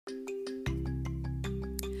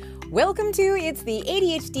Welcome to It's the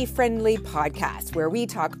ADHD Friendly Podcast, where we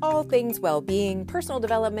talk all things well-being, personal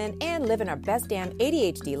development, and living our best damn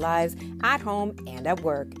ADHD lives at home and at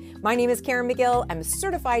work. My name is Karen McGill. I'm a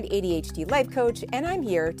certified ADHD life coach, and I'm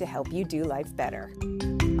here to help you do life better.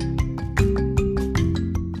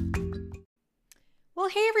 Well,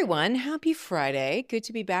 hey everyone, happy Friday. Good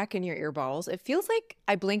to be back in your earballs. It feels like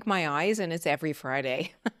I blink my eyes and it's every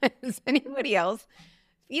Friday. Is anybody else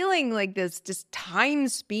feeling like this, just time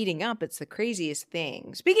speeding up? It's the craziest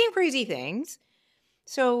thing. Speaking of crazy things,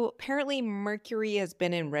 so apparently Mercury has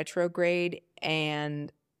been in retrograde and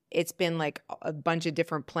it's been like a bunch of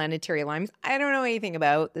different planetary alignments. I don't know anything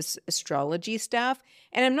about this astrology stuff.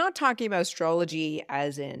 And I'm not talking about astrology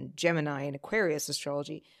as in Gemini and Aquarius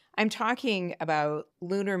astrology. I'm talking about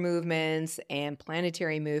lunar movements and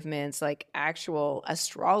planetary movements, like actual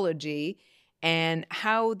astrology, and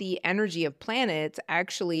how the energy of planets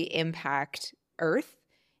actually impact Earth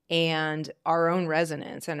and our own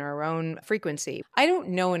resonance and our own frequency. I don't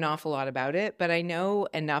know an awful lot about it, but I know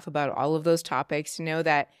enough about all of those topics to know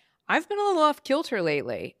that I've been a little off kilter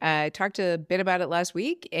lately. I talked a bit about it last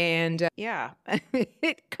week, and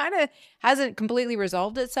it kind of hasn't completely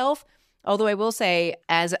resolved itself. Although I will say,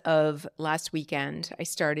 as of last weekend, I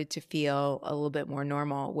started to feel a little bit more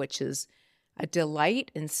normal, which is a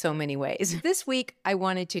delight in so many ways. This week, I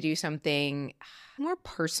wanted to do something more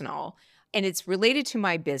personal, and it's related to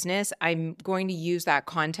my business. I'm going to use that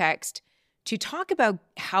context to talk about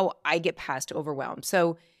how I get past overwhelm.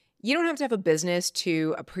 So you don't have to have a business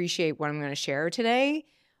to appreciate what I'm going to share today.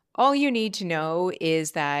 All you need to know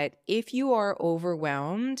is that if you are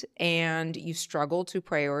overwhelmed and you struggle to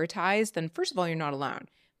prioritize, then first of all, you're not alone.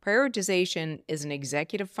 Prioritization is an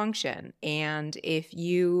executive function. And if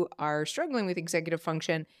you are struggling with executive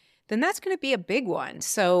function, then that's going to be a big one.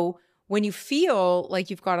 So when you feel like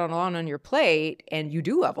you've got a lot on your plate, and you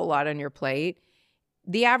do have a lot on your plate,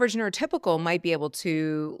 the average neurotypical might be able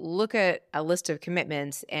to look at a list of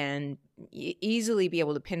commitments and easily be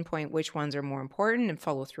able to pinpoint which ones are more important and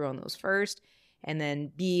follow through on those first, and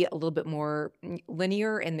then be a little bit more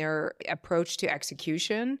linear in their approach to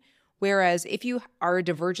execution. Whereas if you are a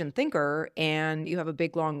divergent thinker and you have a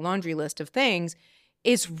big, long laundry list of things,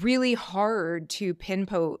 it's really hard to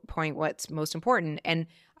pinpoint what's most important. And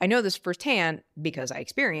I know this firsthand because I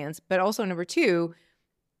experience, but also number two,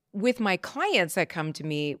 with my clients that come to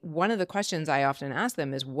me, one of the questions I often ask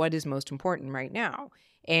them is, what is most important right now?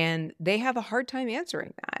 And they have a hard time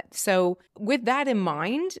answering that. So with that in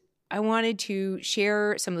mind, I wanted to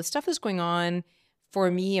share some of the stuff that's going on for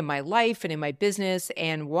me in my life and in my business,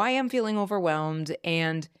 and why I'm feeling overwhelmed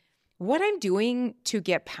and what I'm doing to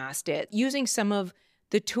get past it, using some of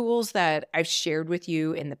the tools that I've shared with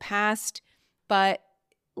you in the past. But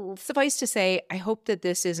suffice to say, I hope that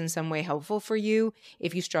this is in some way helpful for you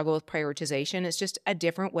if you struggle with prioritization. It's just a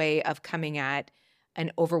different way of coming at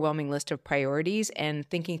an overwhelming list of priorities and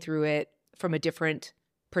thinking through it from a different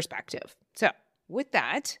perspective. So with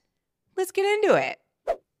that, let's get into it.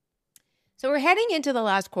 So we're heading into the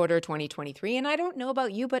last quarter of 2023, and I don't know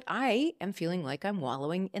about you, but I am feeling like I'm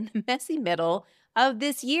wallowing in the messy middle of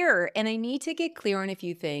this year, and I need to get clear on a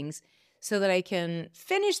few things so that I can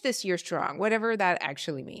finish this year strong, whatever that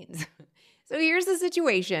actually means. So here's the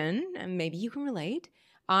situation, and maybe you can relate.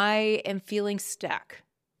 I am feeling stuck.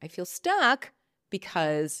 I feel stuck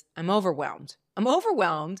because I'm overwhelmed. I'm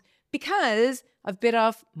overwhelmed because I've bit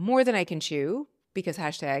off more than I can chew, because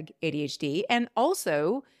 #ADHD, and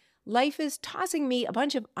also life is tossing me a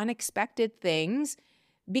bunch of unexpected things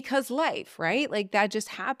because life, right? Like that just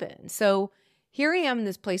happened. So here I am in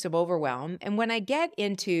this place of overwhelm. And when I get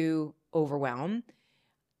into overwhelm,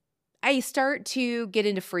 I start to get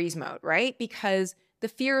into freeze mode, right? Because the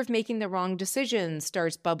fear of making the wrong decision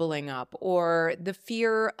starts bubbling up, or the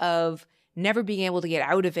fear of never being able to get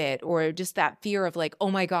out of it, or just that fear of like,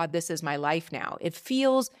 oh my God, this is my life now. It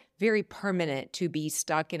feels very permanent to be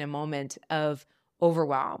stuck in a moment of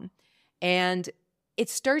overwhelm. And it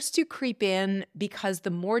starts to creep in because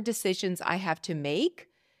the more decisions I have to make,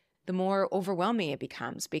 the more overwhelming it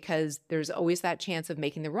becomes, because there's always that chance of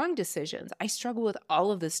making the wrong decisions. I struggle with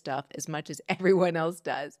all of this stuff as much as everyone else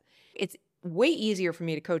does. It's way easier for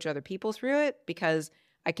me to coach other people through it because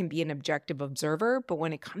I can be an objective observer. But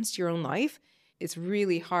when it comes to your own life, it's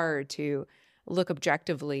really hard to look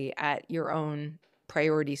objectively at your own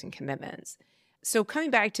priorities and commitments. So coming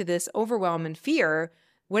back to this overwhelm and fear,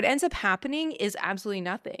 what ends up happening is absolutely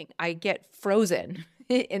nothing. I get frozen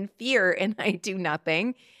in fear and I do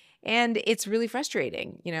nothing. And it's really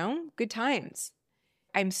frustrating, good times.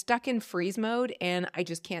 I'm stuck in freeze mode and I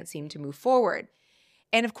just can't seem to move forward.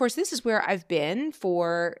 And of course, this is where I've been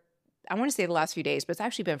for I want to say the last few days, but it's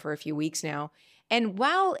actually been for a few weeks now. And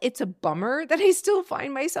while it's a bummer that I still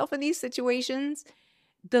find myself in these situations,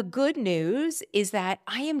 the good news is that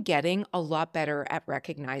I am getting a lot better at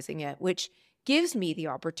recognizing it, which gives me the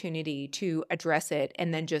opportunity to address it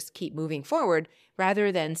and then just keep moving forward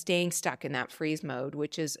rather than staying stuck in that freeze mode,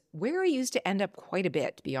 which is where I used to end up quite a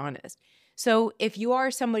bit, to be honest. So if you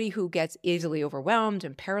are somebody who gets easily overwhelmed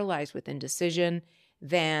and paralyzed with indecision,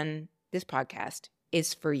 then this podcast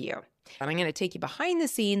is for you. And I'm going to take you behind the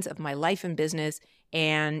scenes of my life and business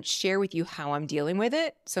and share with you how I'm dealing with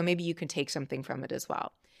it. So maybe you can take something from it as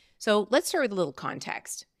well. So let's start with a little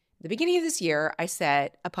context. At the beginning of this year, I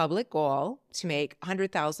set a public goal to make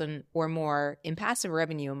 $100,000 or more in passive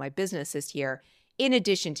revenue in my business this year, in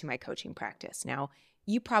addition to my coaching practice. Now,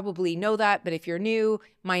 you probably know that, but if you're new,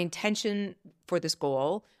 my intention for this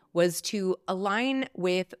goal was to align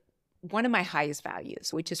with one of my highest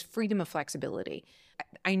values, which is freedom and flexibility.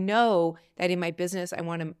 I know that in my business, I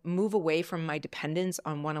want to move away from my dependence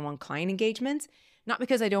on one-on-one client engagements, not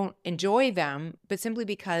because I don't enjoy them, but simply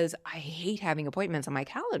because I hate having appointments on my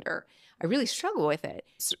calendar. I really struggle with it.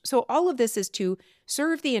 So all of this is to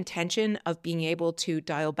serve the intention of being able to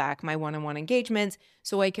dial back my one-on-one engagements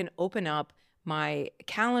so I can open up my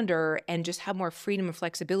calendar and just have more freedom and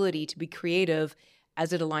flexibility to be creative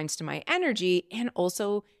as it aligns to my energy and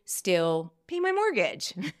also still pay my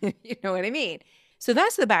mortgage. You know what I mean? So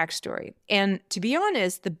that's the backstory. And to be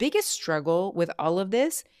honest, the biggest struggle with all of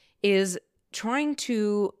this is trying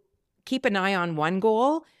to keep an eye on one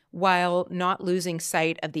goal while not losing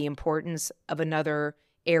sight of the importance of another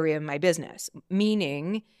area of my business.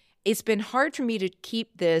 Meaning, it's been hard for me to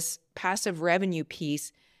keep this passive revenue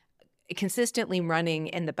piece consistently running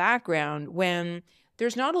in the background when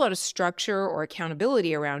there's not a lot of structure or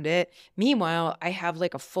accountability around it. Meanwhile, I have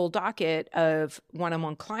like a full docket of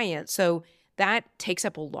one-on-one clients. So that takes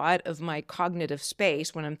up a lot of my cognitive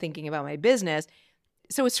space when I'm thinking about my business.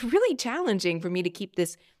 So it's really challenging for me to keep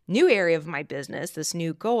this new area of my business, this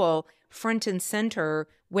new goal, front and center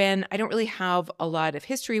when I don't really have a lot of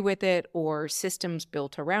history with it or systems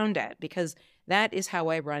built around it, because that is how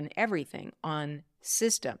I run everything, on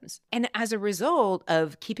systems. And as a result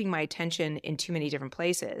of keeping my attention in too many different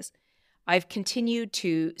places, I've continued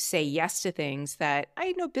to say yes to things that I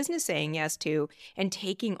had no business saying yes to and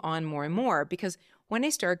taking on more and more, because when I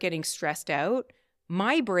start getting stressed out,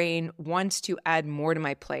 my brain wants to add more to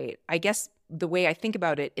my plate. I guess the way I think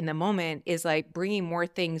about it in the moment is like bringing more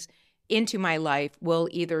things into my life will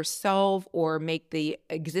either solve or make the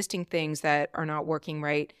existing things that are not working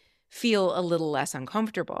right feel a little less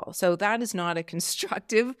uncomfortable. So that is not a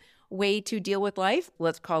constructive way to deal with life.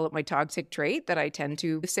 Let's call it my toxic trait, that I tend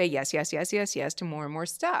to say yes, yes, yes, yes, yes to more and more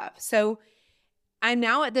stuff. So I'm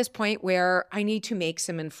now at this point where I need to make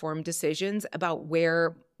some informed decisions about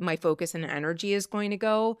where my focus and energy is going to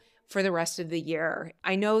go for the rest of the year.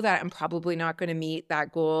 I know that I'm probably not going to meet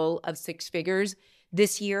that goal of 6 figures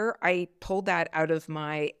this year. I pulled that out of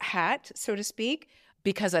my hat, so to speak,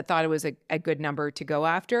 because I thought it was a good number to go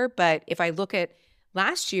after. But if I look at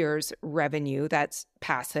last year's revenue, that's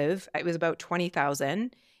passive, it was about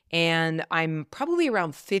 20,000. And I'm probably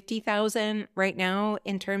around 50,000 right now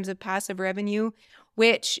in terms of passive revenue,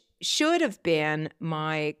 which should have been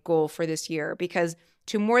my goal for this year, because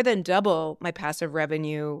to more than double my passive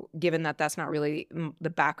revenue, given that that's not really the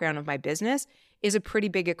background of my business, is a pretty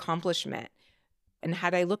big accomplishment. And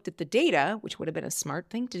had I looked at the data, which would have been a smart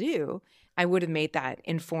thing to do, I would have made that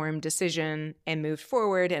informed decision and moved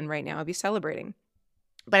forward. And right now I'd be celebrating.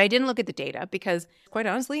 But I didn't look at the data because, quite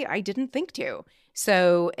honestly, I didn't think to.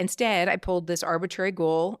 So instead, I pulled this arbitrary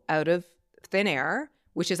goal out of thin air,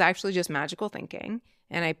 which is actually just magical thinking.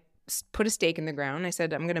 And I put a stake in the ground. I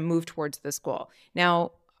said, I'm going to move towards this goal.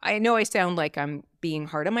 Now, I know I sound like I'm being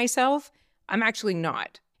hard on myself. I'm actually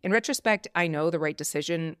not. In retrospect, I know the right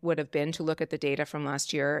decision would have been to look at the data from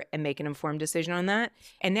last year and make an informed decision on that.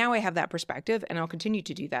 And now I have that perspective, and I'll continue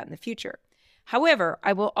to do that in the future. However,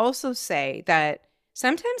 I will also say that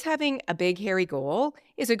sometimes having a big, hairy goal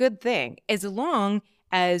is a good thing, as long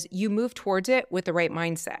as you move towards it with the right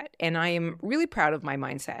mindset. And I am really proud of my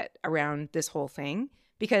mindset around this whole thing,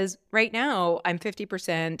 because right now I'm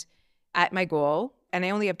 50% at my goal, and I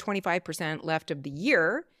only have 25% left of the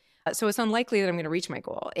year. So it's unlikely that I'm going to reach my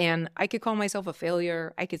goal. And I could call myself a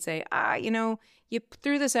failure. I could say, you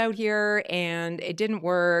threw this out here and it didn't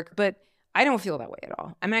work. But I don't feel that way at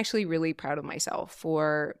all. I'm actually really proud of myself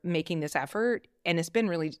for making this effort. And it's been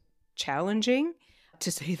really challenging,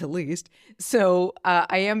 to say the least. So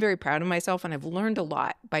I am very proud of myself. And I've learned a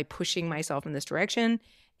lot by pushing myself in this direction.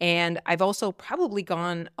 And I've also probably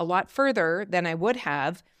gone a lot further than I would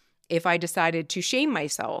have if I decided to shame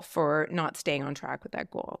myself for not staying on track with that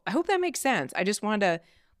goal. I hope that makes sense. I just wanted to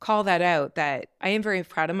call that out, that I am very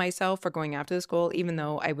proud of myself for going after this goal, even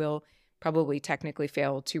though I will probably technically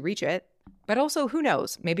fail to reach it. But also, who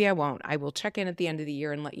knows? Maybe I won't. I will check in at the end of the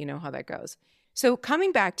year and let you know how that goes. So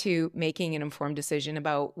coming back to making an informed decision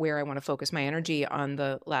about where I want to focus my energy on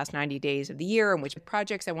the last 90 days of the year and which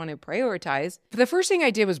projects I want to prioritize, the first thing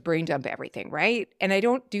I did was brain dump everything, right? And I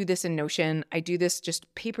don't do this in Notion. I do this just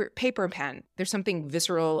paper and pen. There's something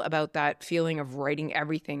visceral about that feeling of writing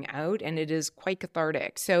everything out, and it is quite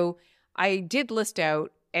cathartic. So I did list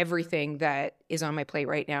out everything that is on my plate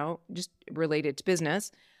right now, just related to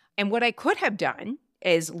business. And what I could have done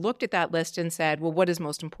is looked at that list and said, well, what is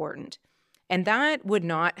most important? And that would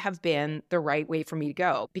not have been the right way for me to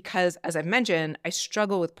go because, as I've mentioned, I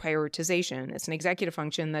struggle with prioritization. It's an executive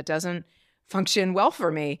function that doesn't function well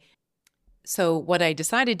for me. So what I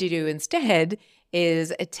decided to do instead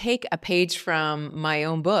is take a page from my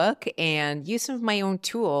own book and use some of my own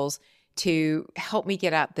tools to help me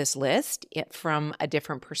get at this list from a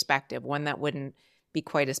different perspective, one that wouldn't be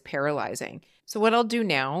quite as paralyzing. So what I'll do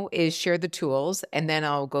now is share the tools, and then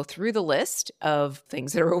I'll go through the list of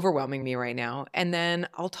things that are overwhelming me right now. And then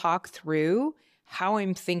I'll talk through how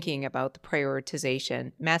I'm thinking about the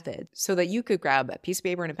prioritization method so that you could grab a piece of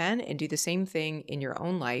paper and a pen and do the same thing in your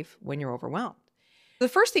own life when you're overwhelmed. The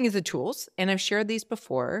first thing is the tools, and I've shared these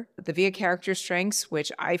before. The VIA character strengths,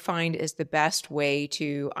 which I find is the best way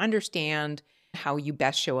to understand how you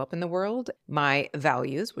best show up in the world, my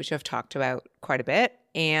values, which I've talked about quite a bit,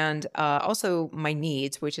 and also my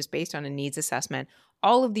needs, which is based on a needs assessment.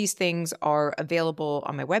 All of these things are available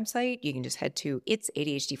on my website. You can just head to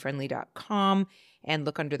itsadhdfriendly.com and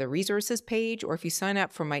look under the resources page, or if you sign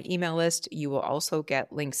up for my email list, you will also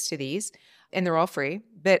get links to these, and they're all free.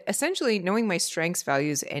 But essentially, knowing my strengths,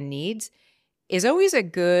 values, and needs is always a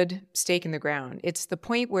good stake in the ground. It's the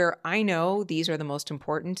point where I know these are the most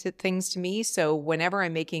important things to me. So whenever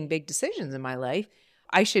I'm making big decisions in my life,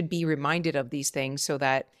 I should be reminded of these things so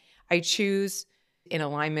that I choose in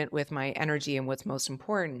alignment with my energy and what's most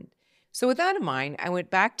important. So with that in mind, I went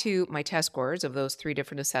back to my test scores of those 3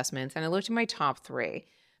 different assessments, and I looked at my top 3.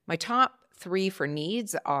 My top 3 for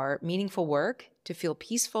needs are meaningful work, to feel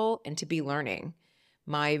peaceful, and to be learning.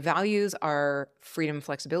 My values are freedom,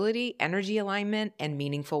 flexibility, energy alignment, and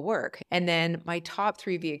meaningful work. And then my top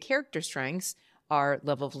 3 VIA character strengths are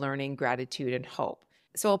love of learning, gratitude, and hope.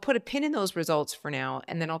 So I'll put a pin in those results for now,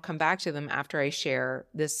 and then I'll come back to them after I share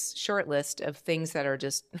this short list of things that are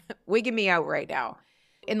just wigging me out right now.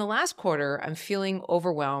 In the last quarter, I'm feeling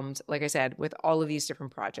overwhelmed, like I said, with all of these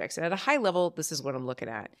different projects. And at a high level, this is what I'm looking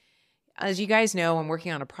at. As you guys know, I'm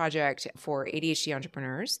working on a project for ADHD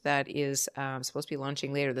entrepreneurs that is supposed to be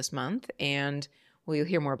launching later this month, and you'll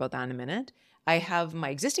hear more about that in a minute. I have my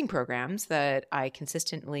existing programs that I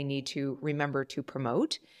consistently need to remember to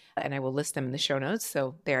promote, and I will list them in the show notes.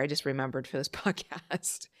 So there, I just remembered for this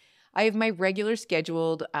podcast. I have my regular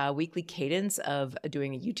scheduled weekly cadence of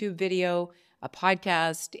doing a YouTube video, a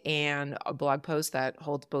podcast, and a blog post that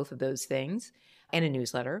holds both of those things, and a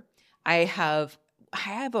newsletter.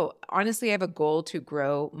 Honestly, I have a goal to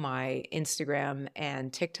grow my Instagram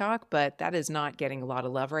and TikTok, but that is not getting a lot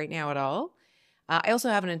of love right now at all. I also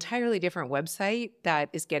have an entirely different website that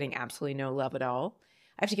is getting absolutely no love at all.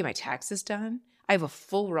 I have to get my taxes done. I have a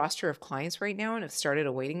full roster of clients right now and have started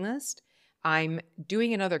a waiting list. I'm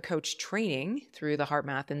doing another coach training through the Heart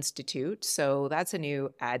Math Institute, so that's a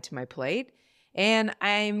new add to my plate. And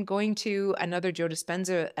I'm going to another Joe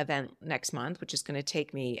Dispenza event next month, which is going to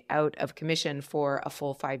take me out of commission for a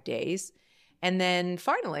full 5 days. And then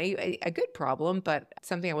finally, a good problem, but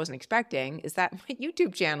something I wasn't expecting, is that my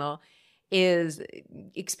YouTube channel is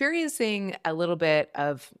experiencing a little bit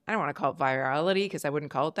of, I don't want to call it virality because I wouldn't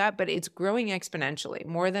call it that, but it's growing exponentially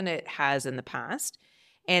more than it has in the past.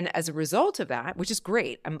 And as a result of that, which is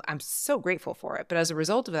great, I'm so grateful for it. But as a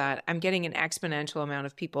result of that, I'm getting an exponential amount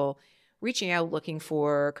of people reaching out looking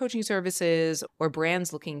for coaching services, or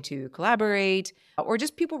brands looking to collaborate, or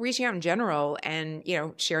just people reaching out in general and,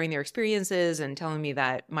 sharing their experiences and telling me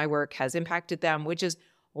that my work has impacted them, which is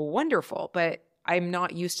wonderful. But I'm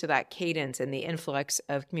not used to that cadence and the influx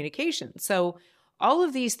of communication. So all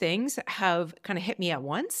of these things have kind of hit me at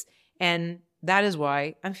once, and that is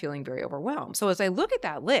why I'm feeling very overwhelmed. So as I look at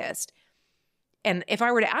that list, and if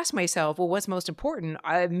I were to ask myself, well, what's most important,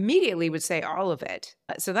 I immediately would say all of it.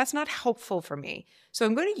 So that's not helpful for me. So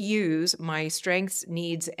I'm going to use my strengths,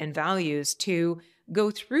 needs, and values to go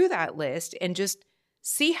through that list and just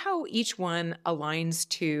see how each one aligns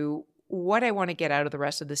to what I want to get out of the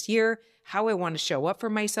rest of this year, how I want to show up for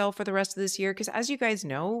myself for the rest of this year. Because as you guys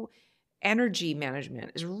know, energy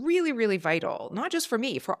management is really, really vital, not just for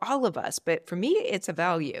me, for all of us, but for me, it's a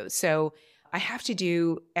value. So I have to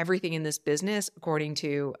do everything in this business according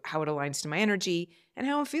to how it aligns to my energy and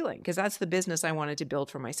how I'm feeling, because that's the business I wanted to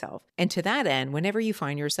build for myself. And to that end, whenever you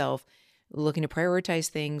find yourself looking to prioritize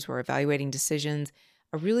things or evaluating decisions,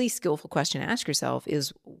 a really skillful question to ask yourself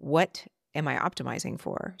is, what am I optimizing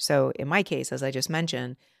for? So in my case, as I just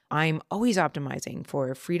mentioned, I'm always optimizing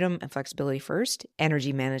for freedom and flexibility first,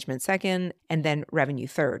 energy management second, and then revenue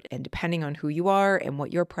third. And depending on who you are and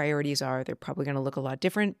what your priorities are, they're probably going to look a lot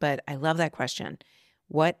different. But I love that question.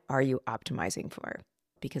 What are you optimizing for?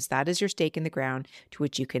 Because that is your stake in the ground to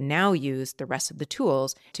which you can now use the rest of the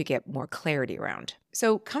tools to get more clarity around.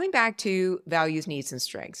 So coming back to values, needs, and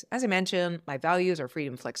strengths. As I mentioned, my values are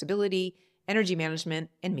freedom, flexibility, energy management,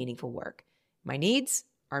 and meaningful work. My needs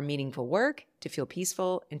are meaningful work, to feel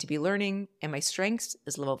peaceful and to be learning, and my strengths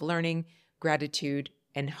is love of learning, gratitude,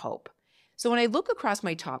 and hope. So when I look across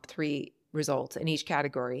my top 3 results in each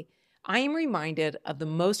category, I am reminded of the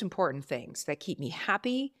most important things that keep me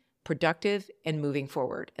happy, productive, and moving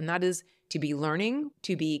forward. And that is to be learning,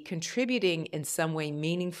 to be contributing in some way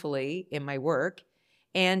meaningfully in my work,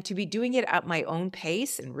 and to be doing it at my own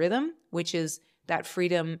pace and rhythm, which is that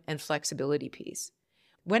freedom and flexibility piece.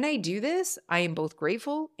 When I do this, I am both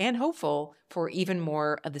grateful and hopeful for even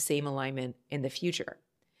more of the same alignment in the future.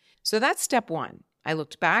 So that's step 1. I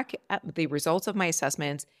looked back at the results of my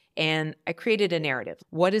assessments and I created a narrative.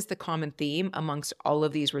 What is the common theme amongst all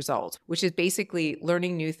of these results? Which is basically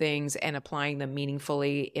learning new things and applying them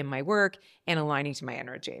meaningfully in my work and aligning to my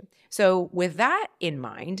energy. So with that in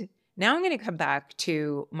mind, now I'm going to come back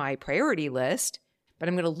to my priority list, but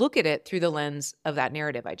I'm going to look at it through the lens of that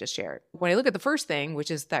narrative I just shared. When I look at the first thing, which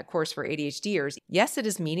is that course for ADHDers, yes, it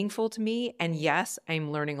is meaningful to me. And yes,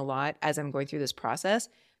 I'm learning a lot as I'm going through this process,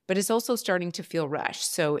 but it's also starting to feel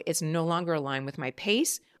rushed. So it's no longer aligned with my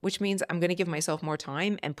pace, which means I'm going to give myself more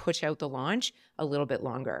time and push out the launch a little bit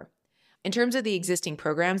longer. In terms of the existing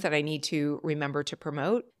programs that I need to remember to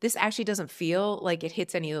promote, this actually doesn't feel like it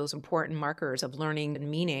hits any of those important markers of learning and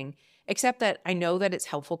meaning, except that I know that it's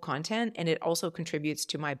helpful content and it also contributes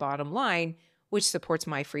to my bottom line, which supports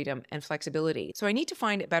my freedom and flexibility. So I need to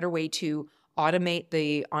find a better way to automate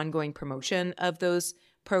the ongoing promotion of those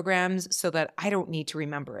programs so that I don't need to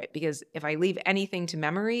remember it, because if I leave anything to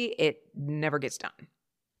memory, it never gets done.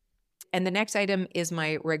 And the next item is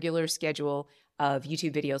my regular schedule of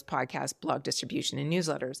YouTube videos, podcasts, blog distribution, and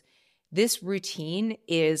newsletters. This routine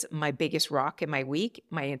is my biggest rock in my week.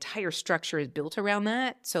 My entire structure is built around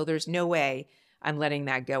that. So there's no way I'm letting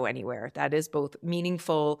that go anywhere. That is both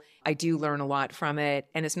meaningful. I do learn a lot from it.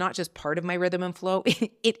 And it's not just part of my rhythm and flow.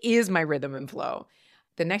 It is my rhythm and flow.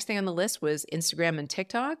 The next thing on the list was Instagram and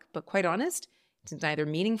TikTok, but quite honest, it's neither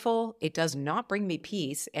meaningful, it does not bring me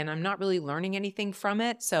peace, and I'm not really learning anything from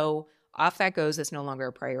it. So off that goes. It's no longer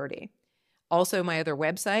a priority. Also, my other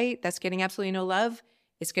website that's getting absolutely no love,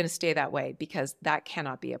 it's going to stay that way because that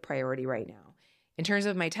cannot be a priority right now. In terms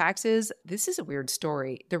of my taxes, this is a weird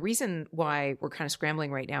story. The reason why we're kind of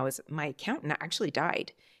scrambling right now is my accountant actually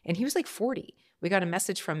died, and he was like 40. We got a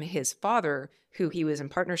message from his father, who he was in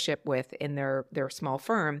partnership with in their small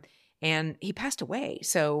firm, and he passed away.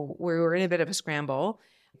 So we were in a bit of a scramble,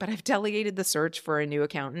 but I've delegated the search for a new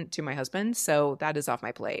accountant to my husband, so that is off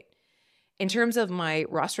my plate. In terms of my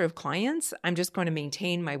roster of clients, I'm just going to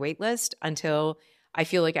maintain my wait list until I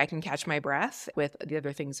feel like I can catch my breath with the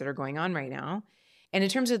other things that are going on right now. And in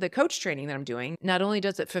terms of the coach training that I'm doing, not only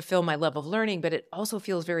does it fulfill my level of learning, but it also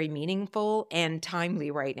feels very meaningful and timely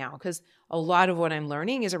right now, because a lot of what I'm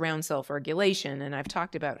learning is around self-regulation. And I've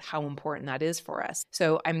talked about how important that is for us.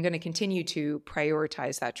 So I'm going to continue to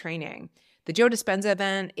prioritize that training. The Joe Dispenza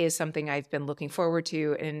event is something I've been looking forward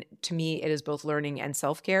to. And to me, it is both learning and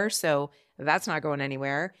self-care. So that's not going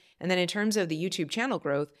anywhere. And then in terms of the YouTube channel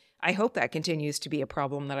growth, I hope that continues to be a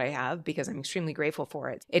problem that I have because I'm extremely grateful for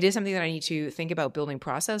it. It is something that I need to think about building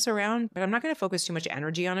process around, but I'm not going to focus too much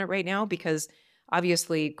energy on it right now because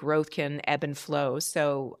obviously growth can ebb and flow.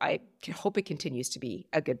 So I hope it continues to be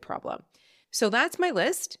a good problem. So that's my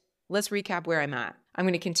list. Let's recap where I'm at. I'm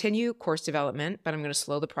going to continue course development, but I'm going to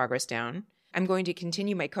slow the progress down. I'm going to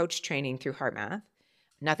continue my coach training through HeartMath.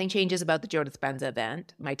 Nothing changes about the Joe Dispenza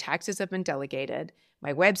event. My taxes have been delegated.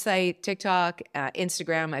 My website, TikTok,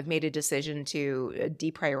 Instagram, I've made a decision to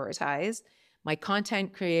deprioritize. My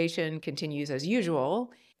content creation continues as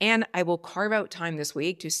usual. And I will carve out time this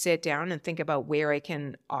week to sit down and think about where I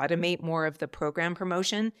can automate more of the program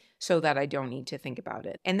promotion so that I don't need to think about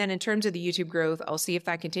it. And then in terms of the YouTube growth, I'll see if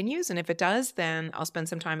that continues. And if it does, then I'll spend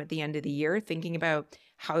some time at the end of the year thinking about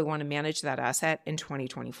how I want to manage that asset in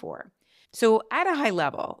 2024. So at a high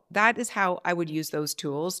level, that is how I would use those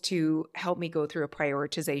tools to help me go through a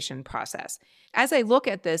prioritization process. As I look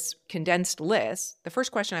at this condensed list, the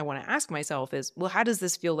first question I want to ask myself is, well, how does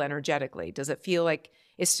this feel energetically? Does it feel like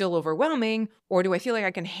it's still overwhelming, or do I feel like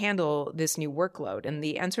I can handle this new workload? And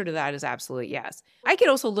the answer to that is absolutely yes. I could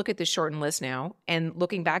also look at this shortened list now, and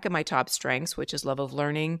looking back at my top strengths, which is love of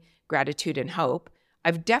learning, gratitude, and hope,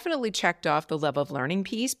 I've definitely checked off the love of learning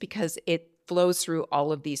piece because it flows through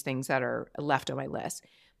all of these things that are left on my list.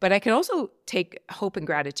 But I can also take hope and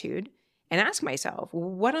gratitude and ask myself,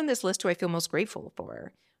 what on this list do I feel most grateful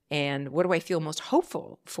for? And what do I feel most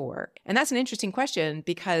hopeful for? And that's an interesting question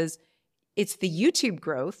because it's the YouTube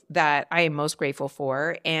growth that I am most grateful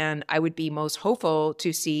for and I would be most hopeful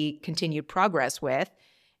to see continued progress with.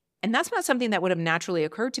 And that's not something that would have naturally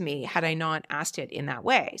occurred to me had I not asked it in that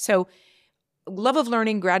way. So love of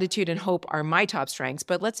learning, gratitude, and hope are my top strengths,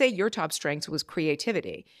 but let's say your top strengths was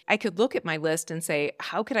creativity. I could look at my list and say,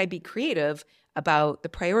 how could I be creative about the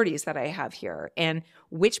priorities that I have here and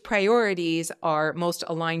which priorities are most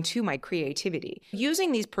aligned to my creativity?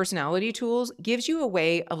 Using these personality tools gives you a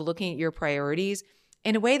way of looking at your priorities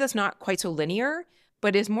in a way that's not quite so linear,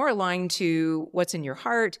 but is more aligned to what's in your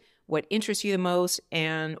heart, what interests you the most,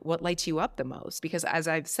 and what lights you up the most. Because as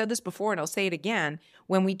I've said this before, and I'll say it again,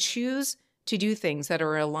 when we choose to do things that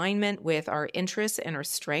are in alignment with our interests and our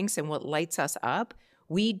strengths and what lights us up,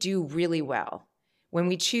 we do really well. When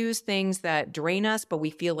we choose things that drain us, but we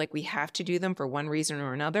feel like we have to do them for one reason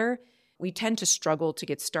or another, we tend to struggle to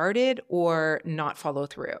get started or not follow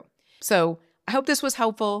through. So I hope this was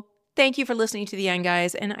helpful. Thank you for listening to the end,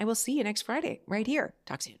 guys, and I will see you next Friday right here.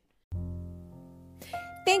 Talk soon.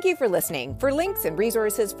 Thank you for listening. For links and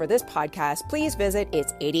resources for this podcast, please visit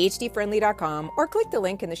itsadhdfriendly.com or click the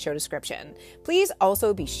link in the show description. Please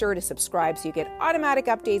also be sure to subscribe so you get automatic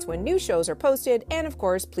updates when new shows are posted. And of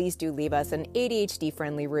course, please do leave us an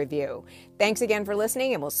ADHD-friendly review. Thanks again for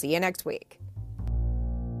listening, and we'll see you next week.